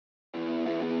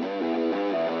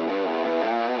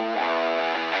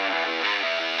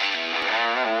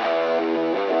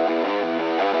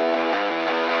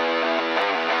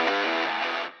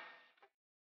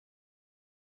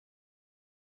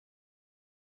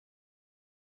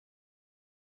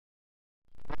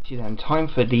Righty then, time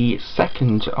for the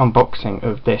second unboxing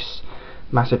of this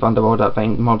massive Underworld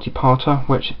update multi-parter,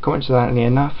 which coincidentally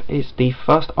enough is the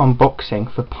first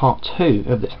unboxing for part 2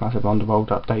 of this massive Underworld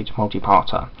update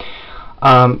multi-parter.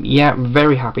 Yeah,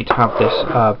 very happy to have this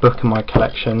book in my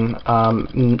collection.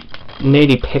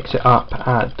 Nearly picked it up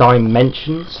at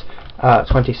Dimensions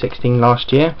 2016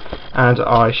 last year, and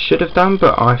I should have done,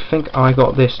 but I think I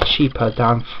got this cheaper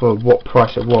down for what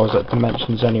price it was at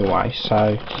Dimensions anyway,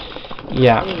 so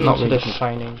yeah, not really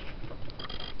complaining.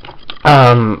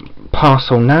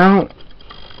 Parcel now.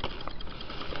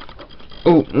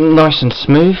 Oh, nice and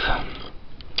smooth.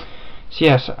 So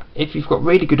yes, if you've got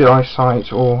really good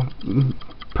eyesight, or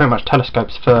pretty much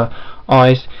telescopes for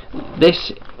eyes,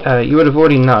 this you would have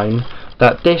already known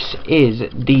that this is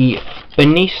the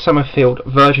Beneath Summerfield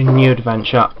Virgin New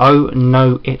Adventure Oh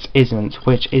No It Isn't,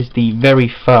 which is the very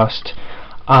first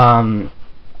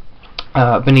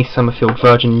Beneath Summerfield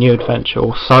Virgin New Adventure,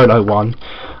 or solo one,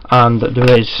 that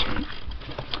there is.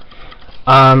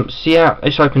 So yeah,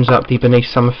 this opens up the Beneath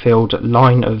Summerfield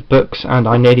line of books, and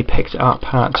I nearly picked it up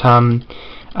at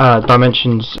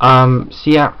Dimensions. So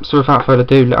yeah, so without further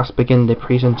ado, let us begin the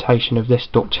presentation of this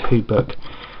Doctor Who book.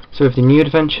 So with the New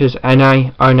Adventures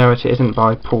NA, Oh No It Isn't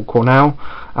by Paul Cornell,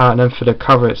 and then for the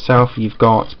cover itself you've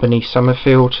got Beneath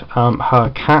Summerfield,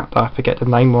 her cat, I forget the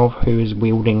name of, who is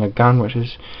wielding a gun, which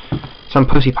is some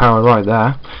pussy power right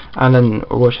there, and then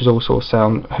which is also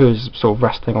who is sort of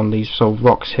resting on these sort of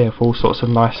rocks here for all sorts of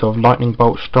nice sort of lightning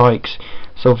bolt strikes,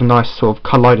 sort of nice sort of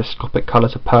kaleidoscopic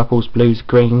colours of purples, blues,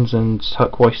 greens and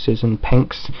turquoises and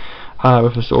pinks,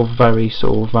 with a sort of very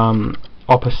sort of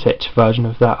opposite version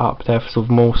of that up there for sort of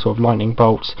more sort of lightning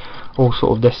bolts, or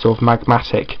sort of this sort of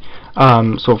magmatic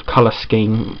sort of colour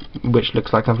scheme, which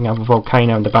looks like something out of a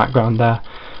volcano in the background there.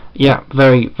 Yeah,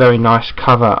 very, very nice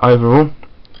cover overall.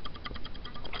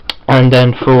 And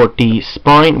then for the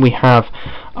spine we have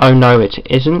Oh No It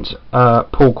Isn't,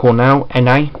 Paul Cornell,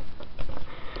 NA.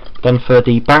 Then for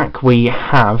the back we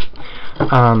have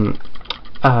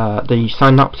the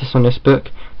synopsis on this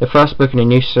book. The first book in a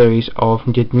new series of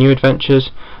New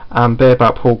Adventures, bit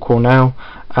about Paul Cornell.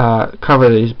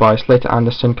 Cover is by Slater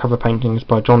Anderson, cover paintings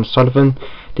by John Sullivan.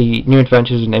 The New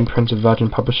Adventures is an imprint of Virgin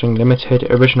Publishing Limited.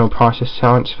 Original price is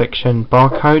science fiction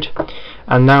barcode.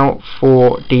 And now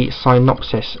for the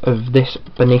synopsis of this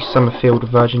Beneath Summerfield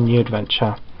Virgin New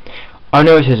Adventure. Oh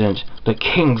no it isn't. The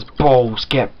King's balls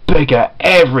get bigger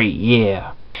every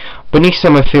year. Beneath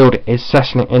Summerfield is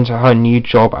settling into her new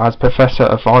job as Professor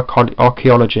of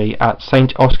Archaeology at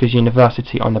St. Oscar's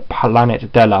University on the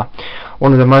planet Della,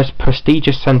 one of the most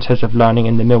prestigious centres of learning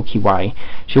in the Milky Way.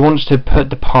 She wants to put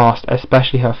the past,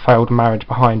 especially her failed marriage,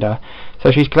 behind her, so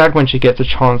she's glad when she gets a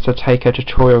chance to take her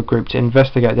tutorial group to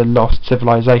investigate the lost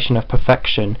civilization of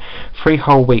perfection. 3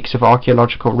 whole weeks of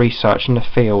archaeological research in the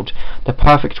field, the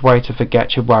perfect way to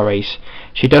forget your worries.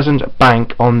 She doesn't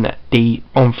bank on 3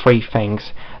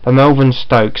 things. The Melvin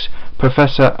Stokes,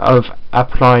 Professor of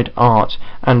Applied Art,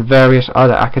 and various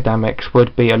other academics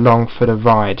would be along for the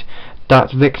ride.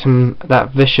 That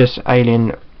vicious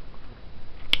alien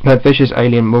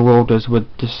marauders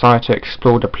would decide to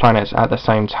explore the planets at the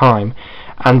same time,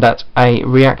 and that a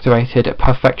reactivated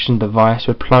perfection device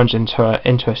would plunge into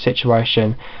a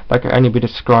situation that could only be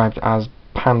described as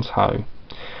panto.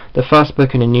 The first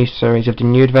book in a new series of the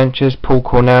New Adventures, Paul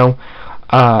Cornell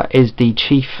is the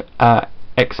chief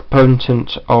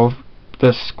exponent of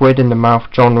the squid in the mouth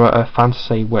genre of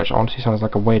fantasy, which honestly sounds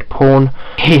like a weird porn.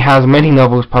 He has many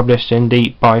novels published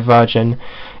by Virgin,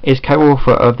 is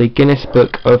co-author of the Guinness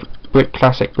Book of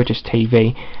Classic British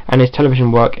TV, and his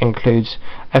television work includes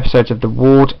episodes of The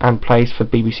Ward and plays for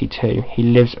BBC Two. He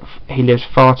lives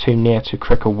far too near to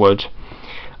Cricklewood.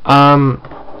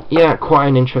 Yeah, quite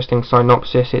an interesting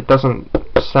synopsis. It doesn't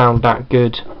sound that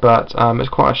good, but it's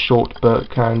quite a short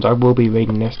book, and I will be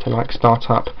reading this to like start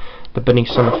up the Beneath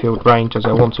Summerfield range, as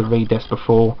I want to read this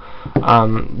before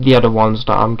the other ones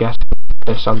that I'm getting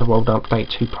this Underworld update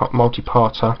 2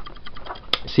 multi-parter.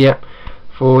 So yeah,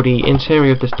 for the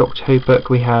interior of this Doctor Who book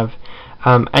we have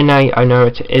NA Oh No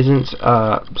It Isn't,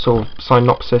 sort of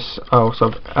synopsis, sort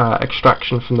of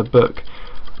extraction from the book.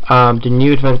 The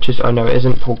New Adventures Oh No It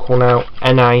Isn't, Paul Cornell,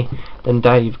 NA. Then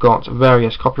there you've got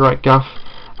various copyright guff,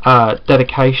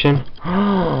 dedication.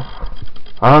 Oh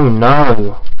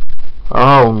no,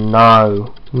 oh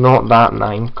no, not that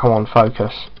name. Come on,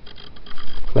 focus,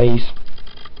 please.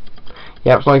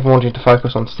 Yeah, it's not even wanting to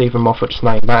focus on Stephen Moffat's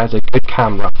name. That is a good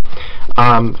camera.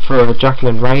 For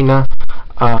Jacqueline Rayner,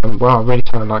 well, I really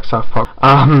sound like South Park.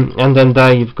 And then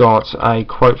there you've got a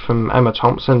quote from Emma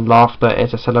Thompson: "Laughter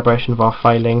is a celebration of our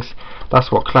failings.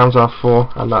 That's what clowns are for,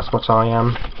 and that's what I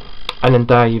am." and then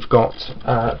there you've got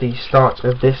the start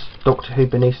of this Doctor Who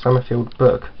Beneath Summerfield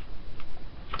book.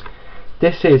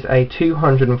 This is a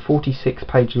 246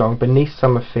 page long Beneath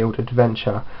Summerfield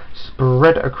adventure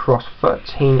spread across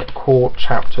 13 core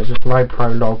chapters with no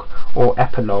prologue or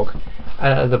epilogue.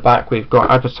 And at the back we've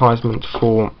got advertisements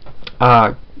for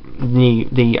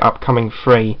the upcoming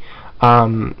 3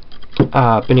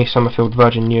 Beneath Summerfield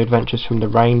Virgin New Adventures from the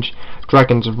Range,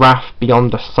 Dragon's Wrath,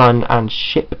 Beyond the Sun, and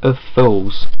Ship of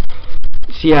Fools.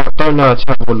 So yeah, I don't know a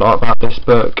terrible lot about this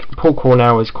book. Paul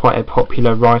Cornell is quite a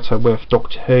popular writer with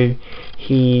Doctor Who.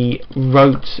 He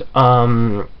wrote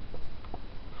the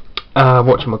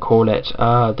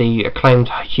acclaimed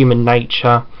Human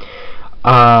Nature,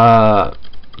 Time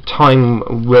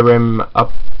Wirim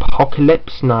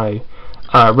Apocalypse,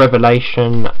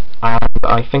 Revelation, and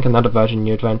I think another Virgin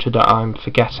New Adventure that I'm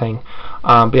forgetting.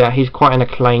 But yeah, he's quite an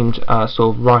acclaimed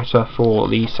sort of writer for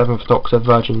the 7th Doctor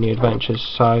Virgin New Adventures,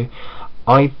 so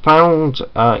I found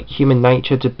Human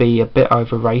Nature to be a bit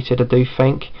overrated, I do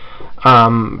think,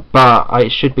 but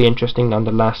it should be interesting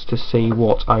nonetheless to see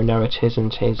what Oh No It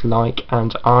Isn't is like,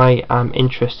 and I am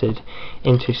interested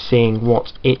into seeing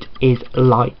what it is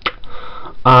like.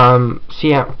 So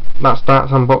yeah, that's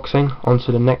unboxing. On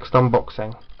to the next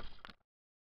unboxing.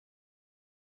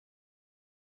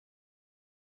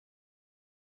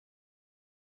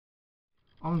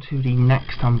 On to the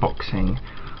next unboxing.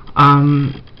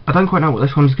 I don't quite know what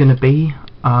this one's going to be,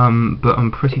 but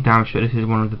I'm pretty damn sure this is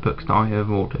one of the books that I have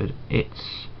ordered.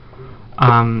 It's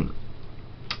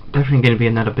definitely going to be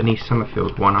another Beneath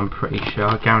Summerfield one, I'm pretty sure.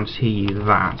 I guarantee you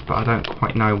that, but I don't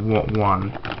quite know what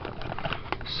one.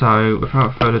 So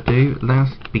without further ado,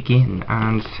 let's begin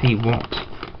and see what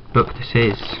book this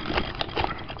is.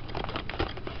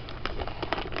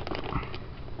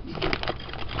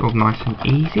 Sort of nice and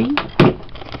easy.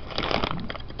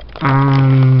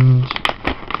 And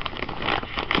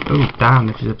oh damn,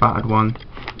 this is a battered one.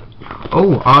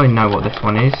 Oh, I know what this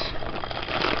one is.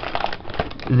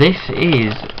 This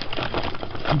is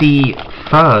the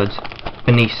 3rd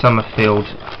Beneath Summerfield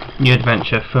New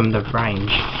Adventure from the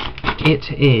Range.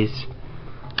 It is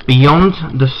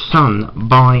Beyond the Sun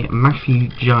by Matthew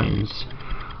Jones.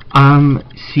 So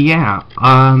yeah,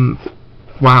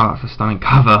 wow, that's a stunning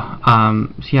cover.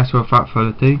 So yeah, so without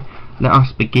further ado, let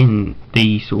us begin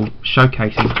the sort of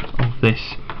showcasing of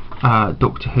this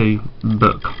Doctor Who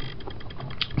book.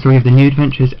 So we have the New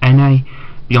Adventures NA,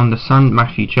 Beyond the Sun,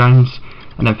 Matthew Jones,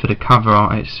 and then for the cover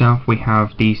art itself we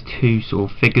have these 2 sort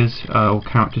of figures or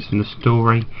characters in the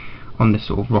story on this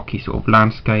sort of rocky sort of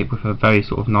landscape with a very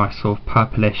sort of nice sort of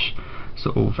purplish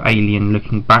sort of alien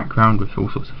looking background with all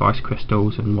sorts of ice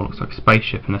crystals and what looks like a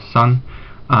spaceship and a sun.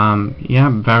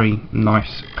 Yeah, very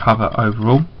nice cover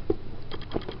overall.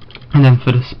 And then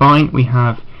for the spine we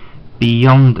have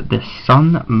Beyond the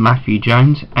Sun, Matthew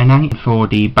Jones, NA. For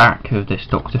the back of this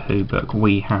Doctor Who book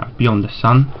we have Beyond the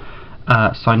Sun,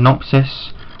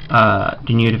 synopsis, the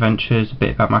New Adventures, a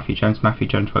bit about Matthew Jones. Matthew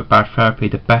Jones wrote Bad Therapy,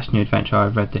 the best new adventure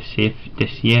I've read this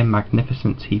year,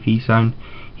 magnificent TV zone.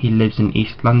 He lives in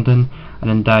East London. And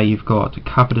then there you've got the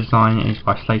cover design is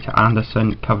by Slater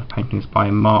Anderson, cover paintings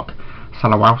by Mark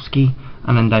Salawowski.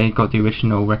 And then there you've got the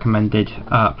original recommended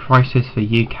prices for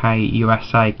UK,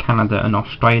 USA, Canada and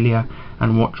Australia,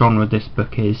 and what genre this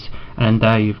book is, and then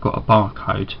there you've got a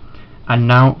barcode. And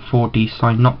now for the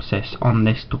synopsis on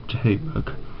this Doctor Who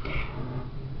book.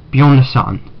 Beyond the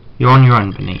Sun, you're on your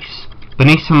own, Beneath.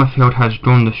 Beneath Summerfield has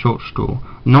drawn the short straw,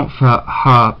 not for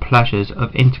her pleasures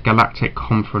of intergalactic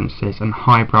conferences and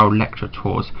highbrow lecture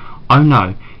tours. Oh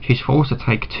no, she's forced to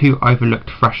take 2 overlooked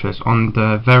freshers on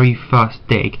the very first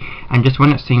dig, and just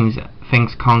when it seems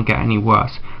things can't get any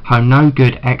worse, her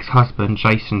no-good ex-husband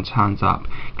Jason turns up,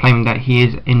 claiming that he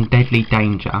is in deadly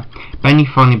danger. Benny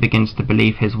finally begins to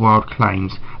believe his wild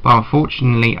claims, but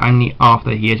unfortunately only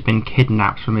after he has been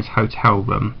kidnapped from his hotel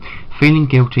room. Feeling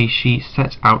guilty, she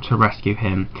sets out to rescue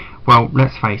him. Well,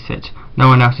 let's face it, no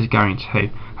one else is going to.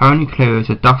 Her only clue is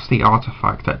a dusty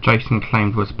artifact that Jason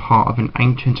claimed was part of an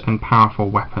ancient and powerful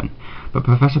weapon. But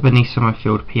Professor Beneath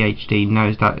Summerfield, PhD,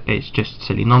 knows that it's just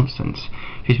silly nonsense.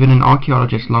 She's been an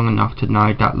archaeologist long enough to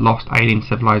know that lost alien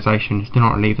civilizations do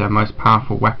not leave their most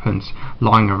powerful weapons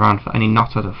lying around for any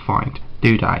nutter to find,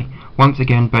 do they? Once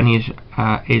again, Benny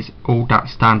is all that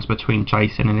stands between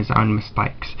Jason and his own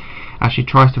mistakes, as she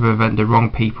tries to prevent the wrong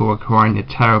people acquiring the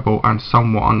terrible and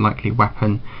somewhat unlikely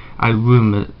weapon,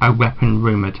 a weapon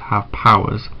rumoured to have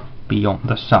powers beyond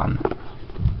the sun.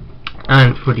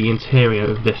 And for the interior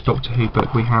of this Doctor Who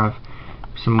book we have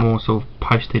some more sort of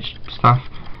postage stuff.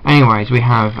 Anyways, we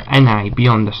have NA,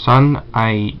 Beyond the Sun,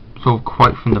 a sort of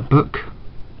quote from the book.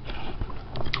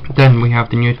 Then we have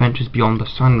The New Adventures Beyond the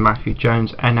Sun, Matthew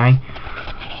Jones, NA,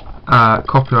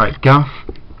 copyright Guff,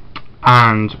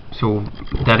 and sort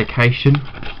of dedication.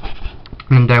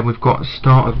 And there we've got the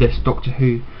start of this Doctor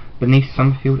Who Beneath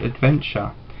Summerfield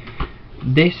adventure.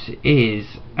 This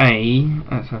is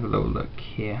let's have a little look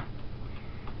here,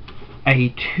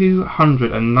 a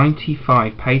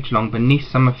 295 page long Beneath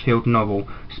Summerfield novel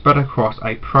spread across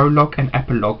a prologue and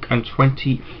epilogue and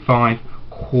 25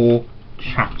 core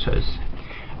chapters.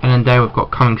 And then there we've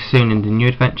got coming soon in The New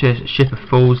Adventures, Ship of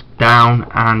Fools, Down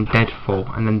and Deadfall,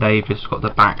 and then they've just got the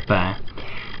back there.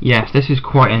 Yes, this is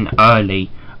quite an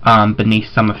early Beneath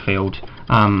Summerfield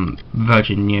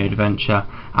Virgin New Adventure.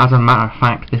 As a matter of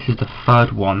fact, this is the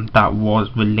third one that was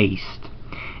released.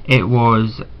 It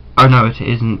was, oh no it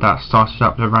isn't, that started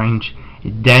up the range,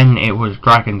 then it was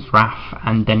Dragon's Wrath,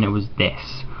 and then it was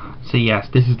this. So yes,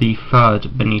 this is the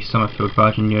third Beneath Summerfield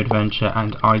Virgin New Adventure,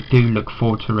 and I do look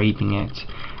forward to reading it,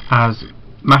 as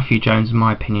Matthew Jones, in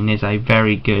my opinion, is a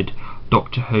very good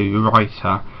Doctor Who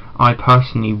writer. I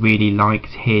personally really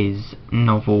liked his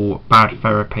novel Bad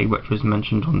Therapy, which was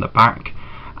mentioned on the back,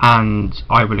 and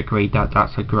I will agree that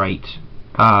that's a great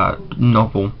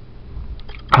novel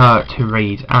to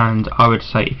read. And I would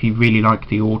say if you really like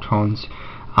the Autons,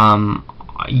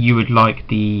 you would like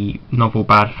the novel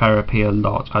Bad Therapy a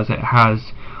lot, as it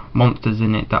has monsters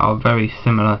in it that are very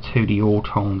similar to the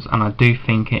Autons, and I do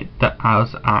think it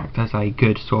does act as a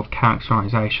good sort of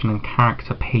characterization and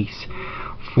character piece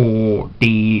for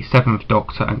the Seventh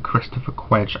Doctor and Christopher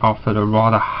Quedge after the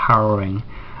rather harrowing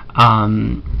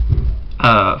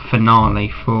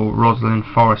finale for Rosalind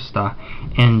Forrester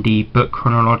in the book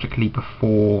chronologically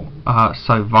before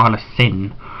So Vile a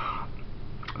Sin.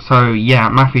 So yeah,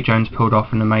 Matthew Jones pulled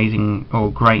off an amazing or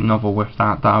great novel with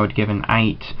that I would give an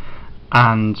 8,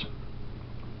 and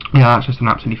yeah, that's just an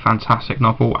absolutely fantastic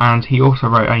novel. And he also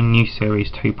wrote a new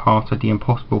series, 2-parter, The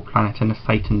Impossible Planet and the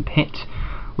Satan Pit,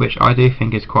 which I do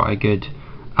think is quite a good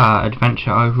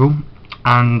adventure overall.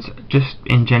 And just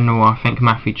in general, I think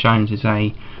Matthew Jones is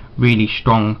a really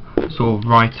strong sort of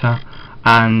writer,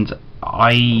 and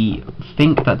I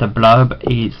think that the blurb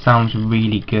sounds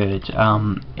really good.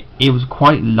 It was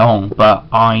quite long, but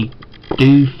I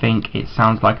do think it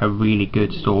sounds like a really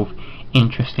good sort of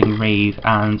interesting read,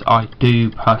 and I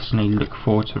do personally look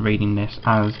forward to reading this,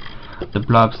 as the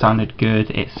blurb sounded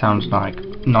good. It sounds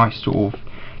like nice sort of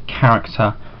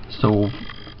character sort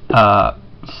of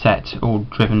set or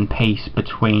driven piece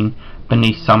between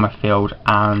Beneath Summerfield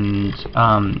and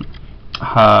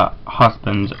her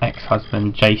husband,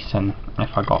 ex-husband Jason,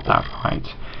 if I got that right,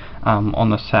 on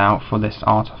the set out for this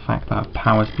artifact that have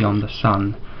powers beyond the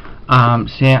sun.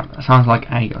 So yeah, sounds like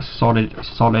a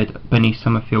solid Beneath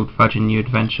Summerfield Virgin New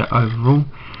Adventure overall,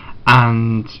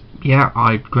 and yeah,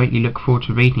 I greatly look forward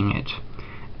to reading it.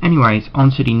 Anyways,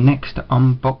 on to the next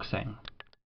unboxing.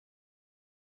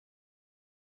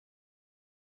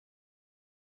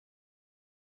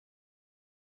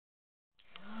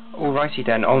 Alrighty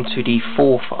then, on to the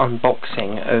fourth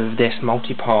unboxing of this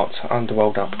multi-part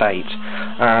Underworld update.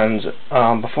 And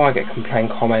before I get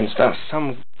complaint comments, that's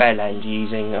some bellend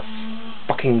using a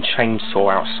fucking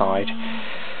chainsaw outside.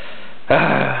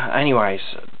 Anyways,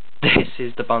 this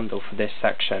is the bundle for this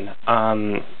section.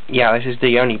 Yeah, this is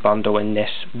the only bundle in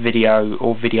this video,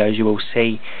 or videos you will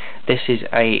see. This is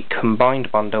a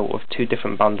combined bundle of 2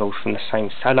 different bundles from the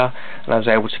same seller, and I was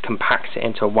able to compact it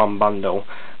into one bundle.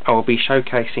 I will be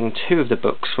showcasing 2 of the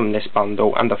books from this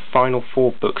bundle and the final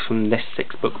 4 books from this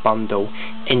 6-book bundle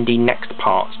in the next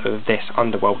part of this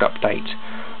Underworld update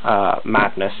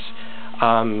madness.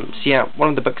 So yeah, one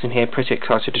of the books in here, pretty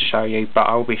excited to show you, but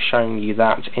I will be showing you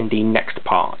that in the next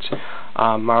part. As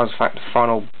a fact, the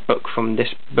final book from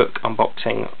this book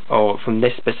unboxing, or from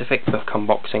this specific book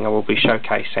unboxing, I will be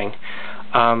showcasing.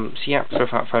 So yeah, so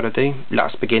without further ado,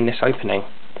 let's begin this opening.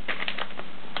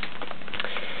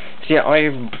 So yeah,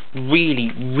 I've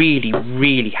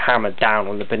really hammered down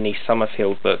on the Beneath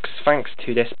Summerfield books. Thanks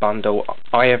to this bundle,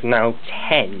 I have now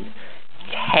 10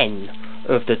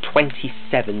 of the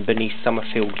 27 Beneath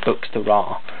Summerfield books there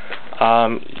are.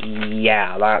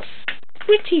 Yeah, that's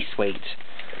pretty sweet.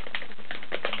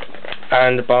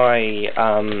 And by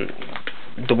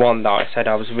the one that I said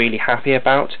I was really happy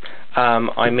about,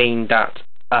 I mean that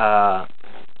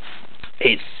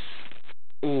it's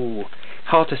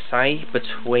hard to say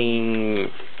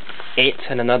between it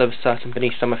and another certain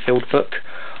Beneath Summerfield book,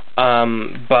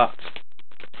 but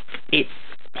it's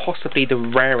possibly the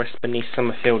rarest Beneath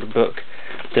Summerfield book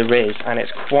there is, and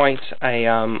it's quite a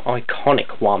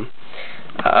iconic one,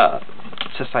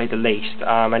 to say the least,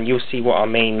 and you'll see what I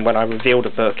mean when I reveal the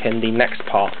book in the next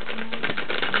part.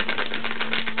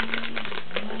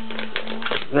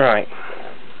 Right,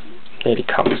 nearly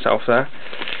cut myself there.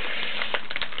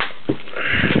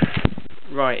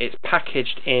 Right, it's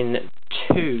packaged in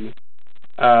two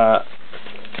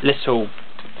little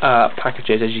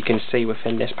packages, as you can see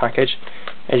within this package.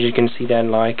 As you can see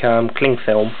then, like cling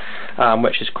film,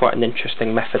 which is quite an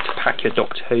interesting method to pack your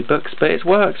Doctor Who books, but it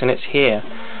works and it's here.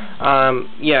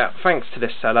 Yeah, thanks to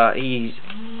this seller. He's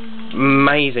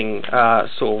amazing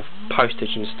sort of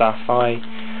postage and stuff. I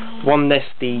won this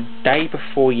the day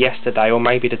before yesterday, or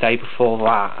maybe the day before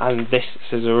that, and this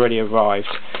has already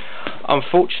arrived.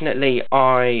 Unfortunately,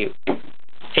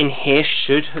 in here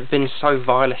should have been So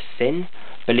Vile a Sin,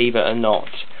 believe it or not.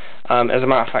 As a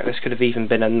matter of fact, this could have even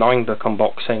been a 9-book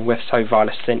unboxing with So Vile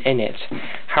a Sin in it.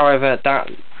 However,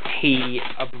 he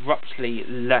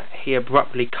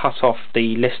abruptly cut off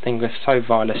the listing with So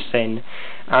Vile a Sin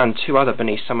and 2 other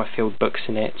Beneath Summerfield books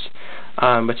in it,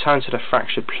 Return to the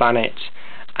Fractured Planet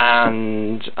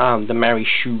and the Mary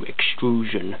Shue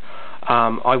Extrusion.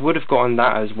 I would have gotten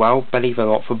that as well, believe it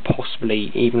or not, for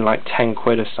possibly even like 10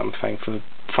 quid or something for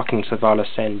fucking So Vile a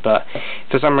Sin, but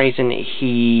for some reason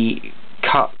he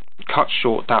cut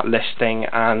short that listing,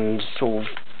 and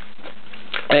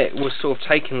it was sort of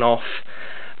taken off,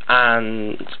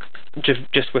 and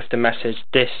just with the message,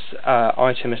 this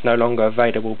item is no longer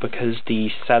available because the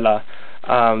seller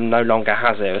no longer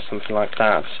has it, or something like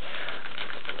that.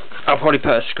 I'll probably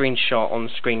put a screenshot on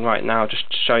the screen right now just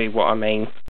to show you what I mean.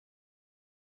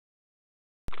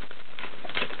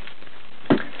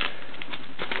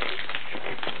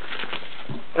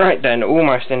 Right then,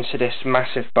 almost into this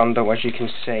massive bundle. As you can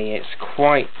see, it's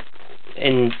quite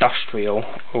industrial,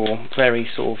 or very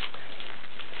sort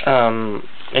of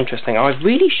interesting. I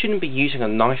really shouldn't be using a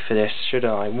knife for this, should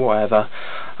I? Whatever.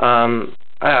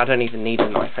 I don't even need a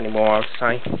knife anymore, I would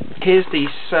say. Here's the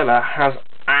seller has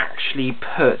actually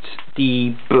put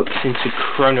the books into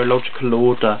chronological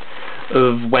order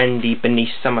of when the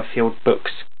Beneath Summerfield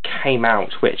books came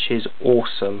out, which is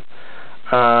awesome.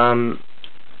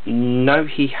 No,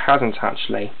 he hasn't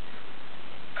actually.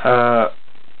 Well,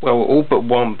 all but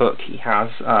 1 book he has,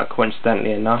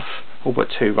 coincidentally enough. All but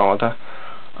 2, rather.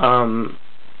 So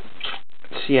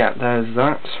yeah, there's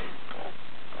that.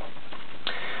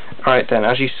 Right then,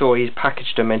 as you saw, he's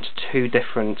packaged them into 2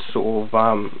 different sort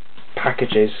of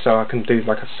packages, so I can do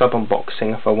like a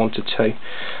sub-unboxing if I wanted to.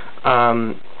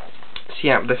 So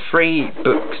yeah, the 3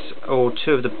 books, or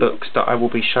 2 of the books that I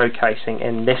will be showcasing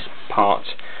in this part,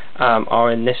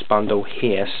 are in this bundle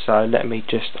here. So let me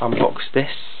just unbox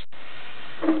this.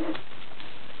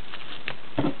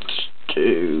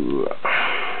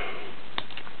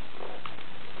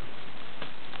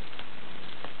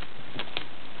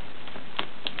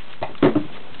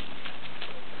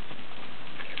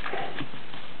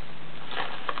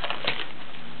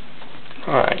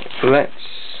 Alright, let's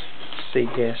see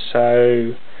here.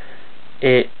 So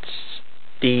it's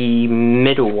the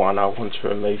middle one I want to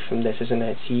remove from this, isn't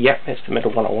it? Yep, it's the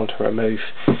middle one I want to remove,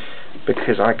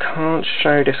 because I can't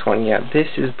show this one yet. This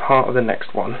is part of the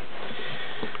next one.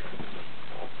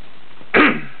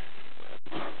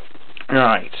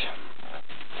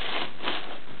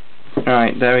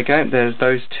 Right, there we go. There's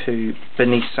those 2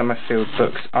 Beneath Summerfield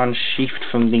books unsheathed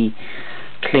from the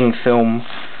cling film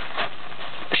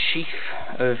sheath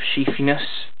of sheafiness,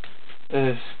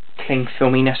 of cling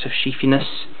filminess of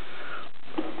sheafiness.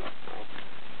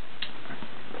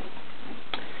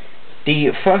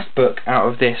 The first book out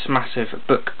of this massive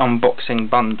book unboxing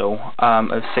bundle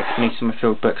of 6 Beneath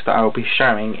Summerfield books that I will be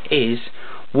showing is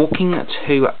Walking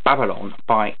to Babylon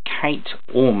by Kate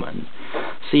Orman.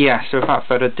 So yeah, so without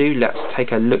further ado, let's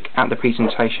take a look at the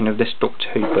presentation of this Doctor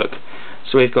Who book.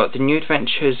 So we've got The New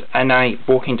Adventures, N.A.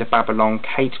 Walking to Babylon,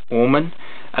 Kate Orman,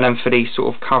 and then for the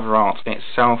sort of cover art in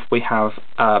itself, we have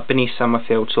Beneath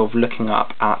Summerfield sort of looking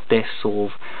up at this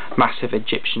sort of massive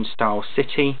Egyptian style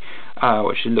city,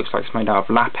 which it looks like it's made out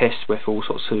of lapis, with all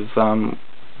sorts of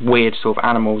weird sort of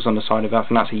animals on the side of Earth,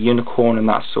 and that's a unicorn, and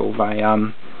that's sort of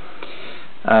a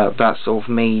that's sort of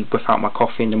me without my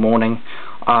coffee in the morning.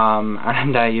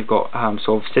 And there you've got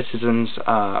sort of citizens,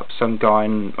 some guy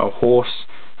in a horse,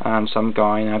 and some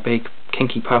guy in a big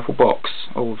kinky purple box,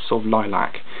 all sort of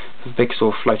lilac. A big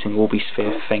sort of floating orby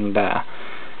sphere thing there.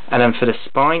 And then for the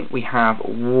spine we have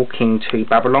Walking to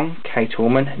Babylon, Kate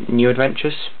Orman, New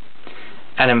Adventures.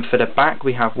 And then for the back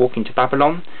we have Walking to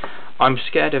Babylon, I'm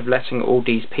scared of letting all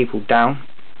these people down.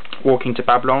 Walking to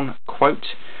Babylon, quote,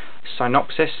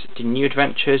 synopsis, The New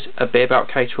Adventures, a bit about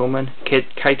Kate Orman.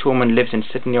 Kate Orman lives in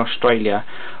Sydney, Australia,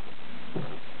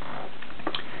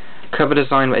 Cover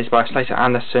design is by Slater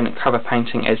Anderson. Cover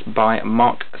painting is by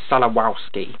Mark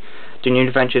Salawowski. The New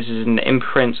Adventures is an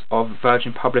imprint of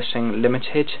Virgin Publishing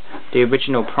Limited. The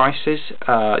original prices,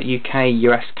 UK,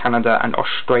 US, Canada and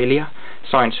Australia.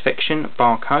 Science fiction,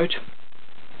 barcode.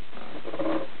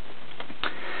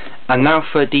 And now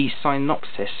for the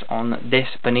synopsis on this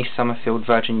Bernice Summerfield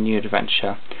Virgin New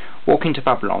Adventure. Walking to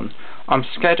Babylon. I'm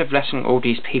scared of letting all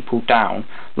these people down,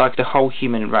 like the whole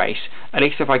human race. At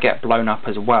least if I get blown up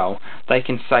as well, they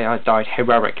can say I died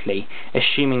heroically,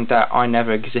 assuming that I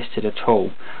never existed at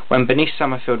all. When Bernice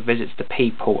Summerfield visits the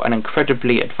people, an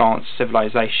incredibly advanced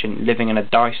civilization living in a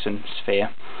Dyson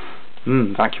sphere,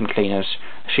 vacuum cleaners,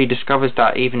 she discovers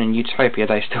that even in Utopia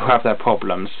they still have their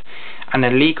problems. An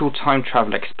illegal time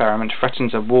travel experiment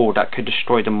threatens a war that could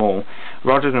destroy them all.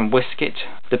 Rather than whisk it,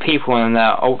 the people and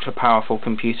their ultra-powerful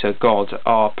computer god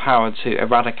are powered to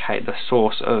eradicate the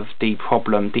source of the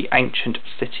problem, the ancient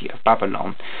city of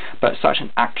Babylon. But such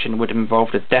an action would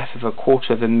involve the death of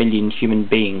 250,000 human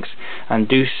beings and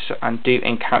do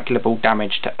incalculable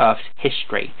damage to Earth's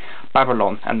history.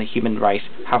 Babylon and the human race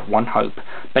have one hope.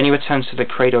 Benny returns to the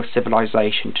cradle of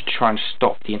civilization to try and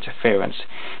stop the interference.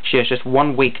 She has just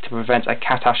 1 week to prevent a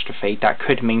catastrophe that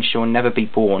could mean she will never be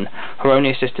born. Her only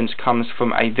assistance comes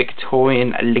from a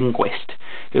Victorian linguist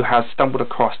who has stumbled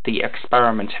across the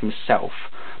experiment himself.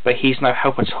 But he's no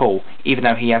help at all, even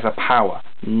though he has a power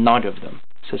neither of them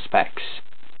suspects.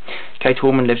 Kate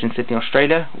Allman lives in Sydney,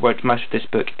 Australia, wrote most of this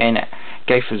book in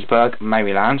Gaithersburg,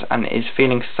 Maryland, and is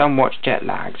feeling somewhat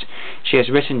jet-lagged. She has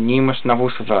written numerous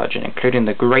novels for Virgin, including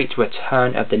The Great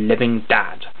Return of the Living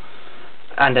Dad.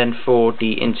 And then for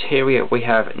the interior, we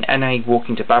have an N.A.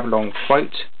 Walking to Babylon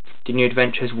quote, The New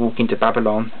Adventures Walking to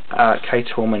Babylon, Kate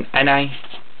Allman, N.A.,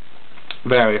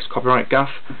 various copyright guff,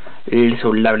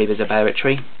 little lovely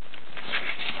visibility,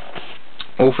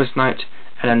 author's note,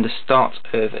 and then the start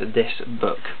of this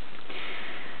book.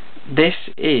 This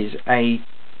is a,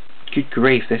 good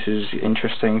grief, this is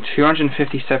interesting,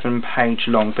 257 page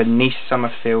long Bernice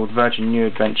Summerfield Virgin New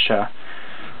Adventure,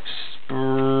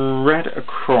 spread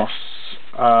across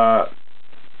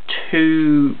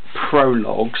 2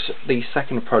 prologues, the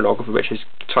second prologue of which is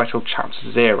titled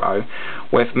Chapter 0,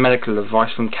 with medical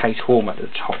advice from Kate Allman at the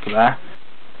top there.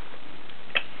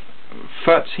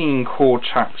 13 core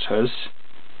chapters,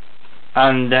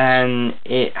 and then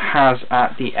it has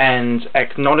at the end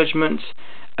acknowledgement,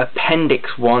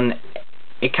 appendix 1,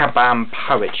 Ikabam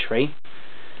poetry,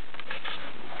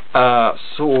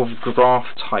 sort of graph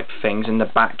type things in the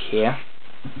back here,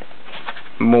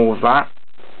 more of that,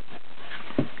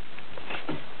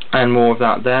 and more of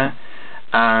that there,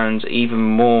 and even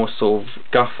more sort of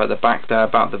guff at the back there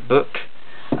about the book,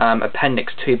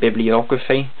 appendix 2,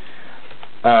 bibliography.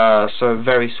 So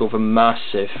very sort of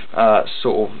immersive,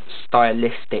 sort of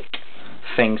stylistic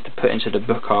things to put into the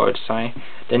book, I would say.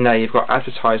 Then there you've got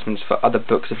advertisements for other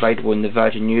books available in the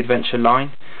Virgin New Adventure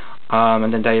line,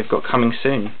 and then there you've got coming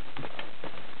soon.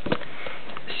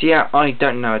 So yeah, I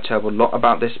don't know a terrible lot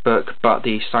about this book, but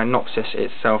the synopsis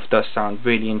itself does sound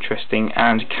really interesting,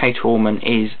 and Kate Allman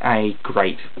is a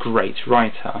great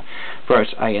writer.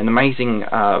 Wrote an amazing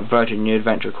Virgin New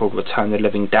Adventure called Return of the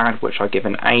Living Dad, which I give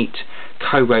an 8.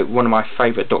 Co-wrote one of my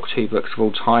favourite Doctor Who books of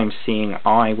all time, Seeing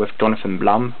Eye, with Jonathan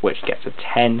Blum, which gets a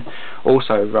 10.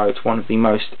 Also wrote one of the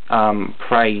most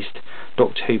praised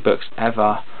Doctor Who books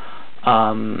ever,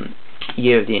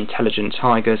 Year of the Intelligent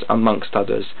Tigers, amongst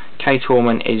others. Kate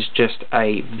Allman is just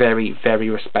a very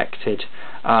respected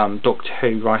Doctor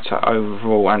Who writer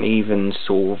overall, and even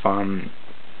sort of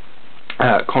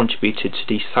contributed to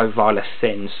the So Vile a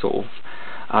Sin sort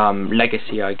of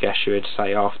legacy, I guess you would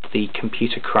say, after the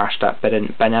computer crash that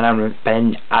Ben Aranovich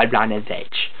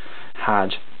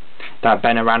had.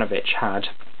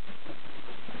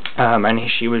 And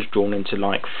she was drawn into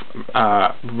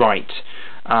write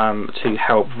to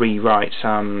help rewrite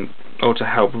or to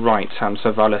help write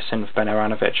So Vile a Sin with Ben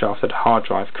Aranovich after the hard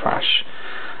drive crash.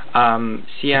 So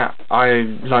yeah,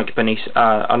 I like Bernice.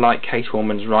 I like Kate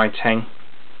Allman's writing.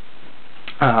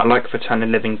 I like Return of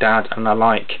the Living Dad, and I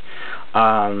like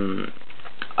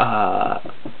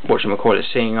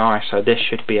Seeing Eye. So this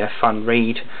should be a fun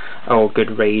read, or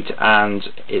good read, and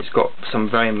it's got some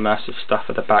very immersive stuff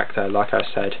at the back there. Like I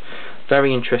said,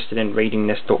 very interested in reading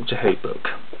this Doctor Who book,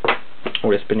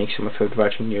 or this Bernice Summerfield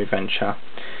Virgin New Adventure.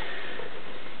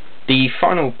 The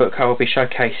final book I will be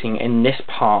showcasing in this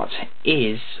part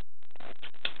is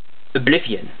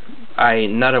Oblivion,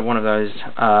 another one of those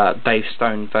Dave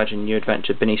Stone Virgin New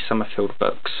Adventure Bernice Summerfield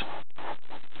books.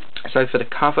 So for the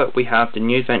cover we have The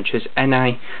New Adventures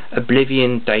N.A.,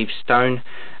 Oblivion, Dave Stone,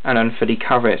 and then for the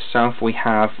cover itself we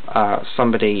have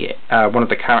one of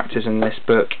the characters in this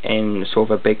book in sort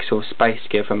of a big sort of space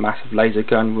gear with a massive laser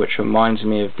gun, which reminds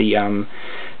me of the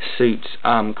suits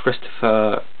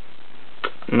Christopher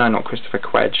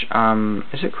Quedge,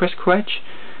 is it Chris Quedge?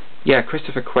 Yeah,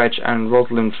 Christopher Quedge and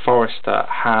Rosalind Forrester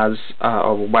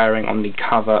are wearing on the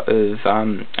cover of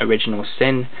Original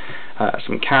Sin.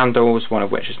 Some candles, one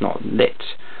of which is not lit,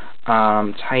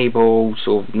 table,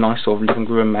 sort of nice sort of living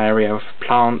room area with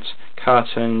plants,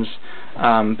 curtains,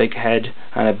 big head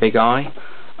and a big eye.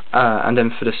 And then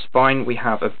for the spine we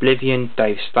have Oblivion,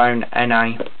 Dave Stone,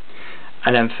 N.A.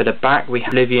 And then for the back we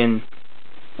have Oblivion,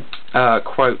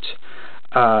 quote,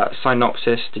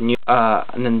 synopsis,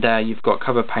 and then there you've got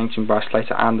cover painting by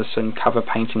Slater Anderson, cover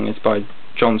painting is by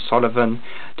John Sullivan.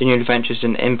 The New Adventures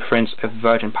in imprints of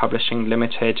Virgin Publishing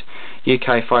Limited,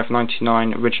 UK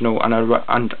 $5.99 original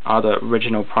and other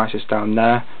original prices down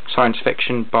there. Science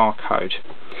fiction barcode.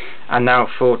 And now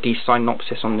for the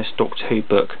synopsis on this Doctor Who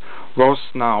book. Ros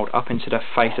snarled up into the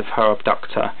face of her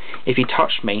abductor. "If you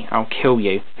touch me, I'll kill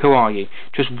you. Who are you?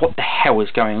 Just what the hell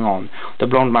is going on?" The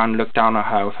blonde man looked down at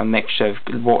her with a mixture of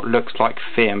what looks like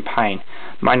fear and pain.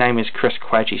 "My name is Chris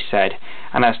Quedge," he said,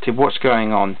 "and as to what's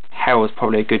going on, hell is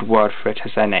probably a good word for it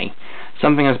as any.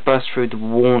 Something has burst through the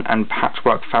worn and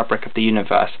patchwork fabric of the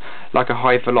universe, like a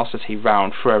high-velocity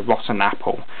round through a rotten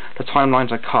apple. The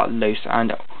timelines are cut loose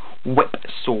and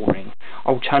whip-sawing.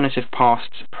 Alternative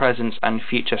pasts, presents, and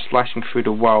future slicing through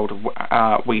the world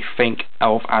we think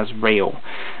of as real.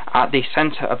 At the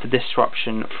centre of the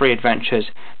disruption, three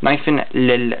adventurers, Nathan,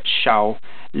 Lil, Shao,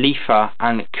 Lifa,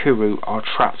 and Kuru, are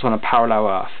trapped on a parallel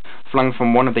Earth, flung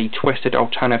from one of the twisted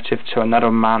alternative to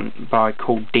another man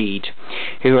called Deed,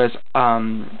 who has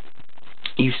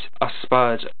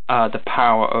spurred the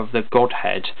power of the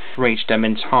Godhead. Reach them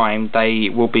in time, they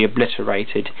will be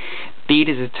obliterated. Deed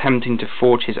is attempting to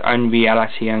forge his own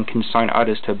reality and consign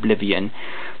others to oblivion.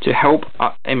 To help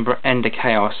end the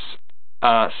chaos,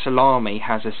 Salami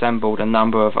has assembled a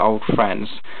number of old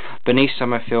friends: Bernice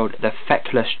Summerfield, the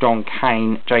feckless John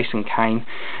Kane, Jason Kane,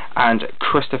 and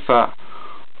Christopher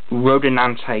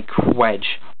Rodinante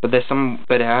Quedge. But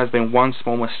there has been one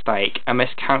small mistake. A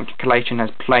miscalculation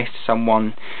has placed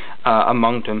someone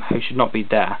among them who should not be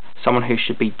there. Someone who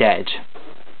should be dead.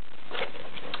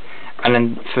 And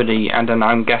then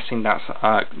I'm guessing that's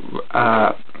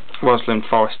Rosalind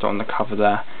Forrester on the cover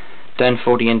there. Then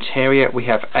for the interior we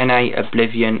have N.A.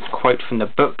 Oblivion, quote from the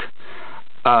book,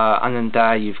 and then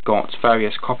there you've got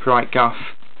various copyright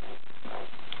guff,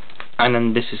 and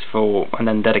then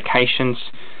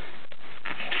dedications,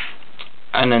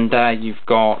 and then there you've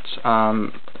got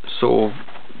sort of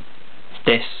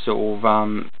this sort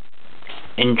of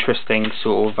interesting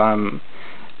sort of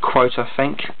quote, I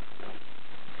think.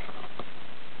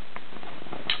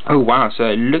 Oh wow, so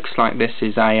it looks like this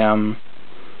is a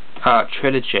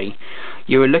trilogy.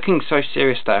 You were looking so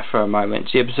serious there for a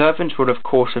moment. The observant would of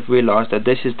course have realised that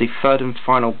this is the third and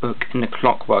final book in the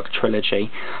Clockwork trilogy,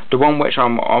 the one which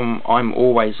I'm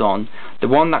always on, the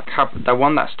one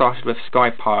that started with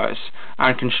Sky Pirates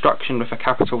and Construction with a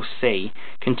capital C,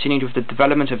 continued with the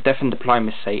development of Death and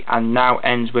Diplomacy, and now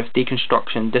ends with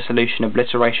Deconstruction, Dissolution,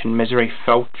 Obliteration, Misery,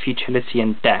 Futility,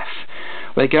 and Death.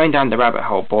 We're going down the rabbit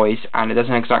hole, boys, and it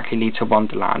doesn't exactly lead to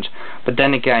Wonderland. But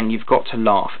then again, you've got to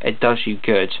laugh. It does you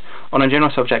good. On a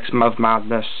general subject of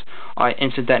madness,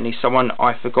 someone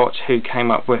I forgot who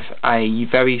came up with a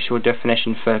very short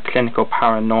definition for clinical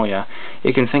paranoia.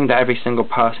 You can think that every single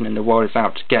person in the world is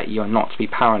out to get you and not to be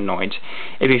paranoid.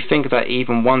 If you think that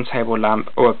even one table lamp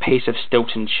or a piece of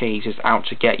Stilton cheese is out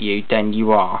to get you, then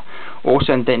you are.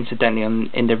 Also, incidentally,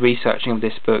 in the researching of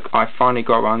this book, I finally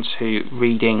got around to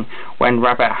reading When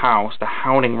Rabbit Howls, the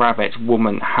Howling Rabbit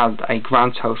woman had a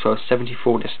grand total of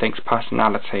 74 distinct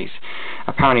personalities,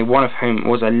 apparently one of whom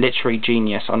was a literary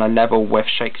genius on a level with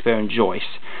Shakespeare and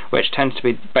Joyce, which tends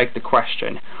to beg the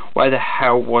question, where the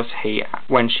hell was he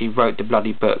when she wrote the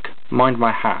bloody book? Mind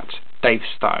my hat, Dave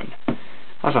Stone.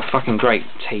 That's a fucking great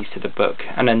tease to the book.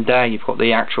 And then there you've got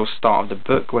the actual start of the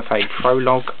book with a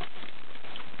prologue.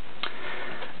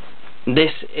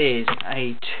 This is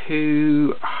a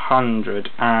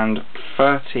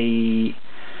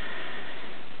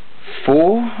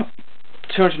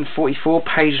 244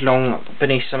 page long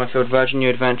Bernice Summerfield Virgin New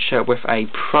Adventure with a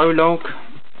prologue.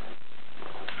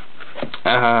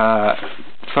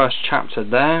 First chapter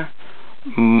there.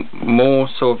 More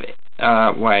sort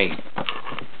of wait.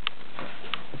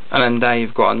 And then there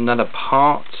you've got another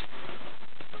part.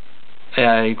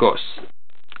 You've got a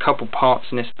couple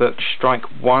parts in this book. Strike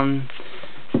 1,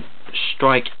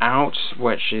 Strike Out,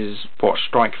 which is what,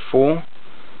 Strike 4?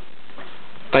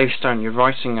 Dave Stone, you're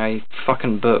writing a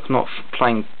fucking book, not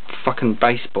playing fucking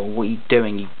baseball. What are you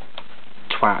doing, you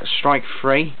twat? Strike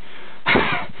 3?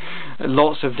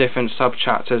 Lots of different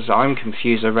sub-chapters. I'm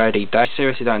confused already. I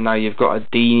seriously don't know. You've got a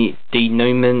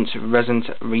denouement,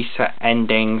 reset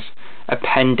endings,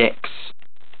 appendix,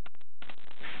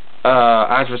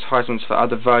 advertisements for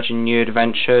other Virgin New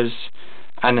Adventures,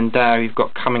 and then there you've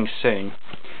got coming soon.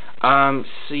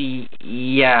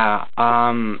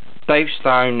 Dave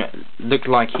Stone looked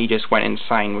like he just went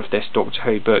insane with this Doctor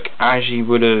Who book, as you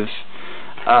would have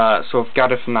sort of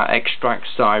gathered from that extract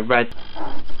that I read.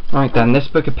 Right then, this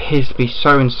book appears to be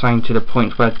so insane to the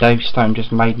point where Dave Stone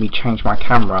just made me change my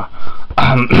camera.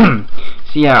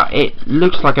 So yeah, it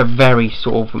looks like a very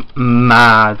sort of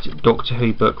mad Doctor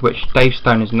Who book, which Dave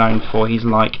Stone is known for. He's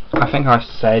like, I think I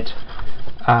said,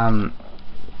 and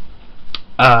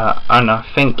I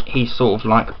think he's sort of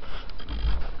like,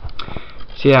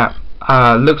 so yeah,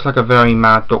 looks like a very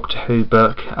mad Doctor Who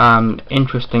book.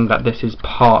 Interesting that this is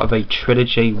part of a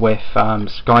trilogy with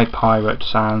Sky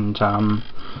Pirates and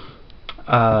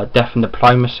Death and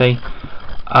Diplomacy.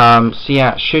 So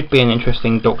yeah, it should be an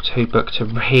interesting Doctor Who book to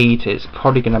read. It's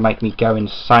probably going to make me go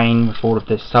insane with all of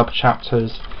the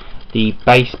sub-chapters, the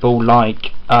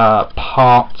baseball-like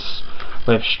parts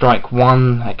with Strike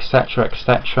 1, etc,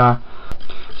 etc.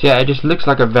 So yeah, it just looks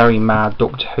like a very mad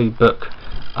Doctor Who book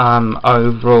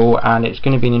overall, and it's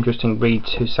going to be an interesting read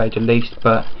to say the least,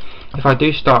 but if I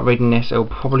do start reading this, it'll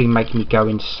probably make me go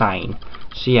insane.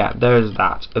 So yeah, there's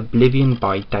that. Oblivion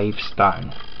by Dave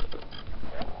Stone.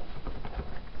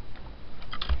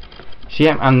 So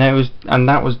yeah, and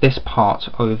that was this part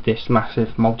of this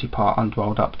massive multi-part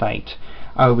Underworld update.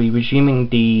 I'll be resuming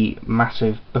the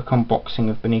massive book unboxing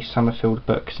of Beneath Summerfield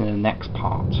books in the next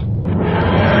part.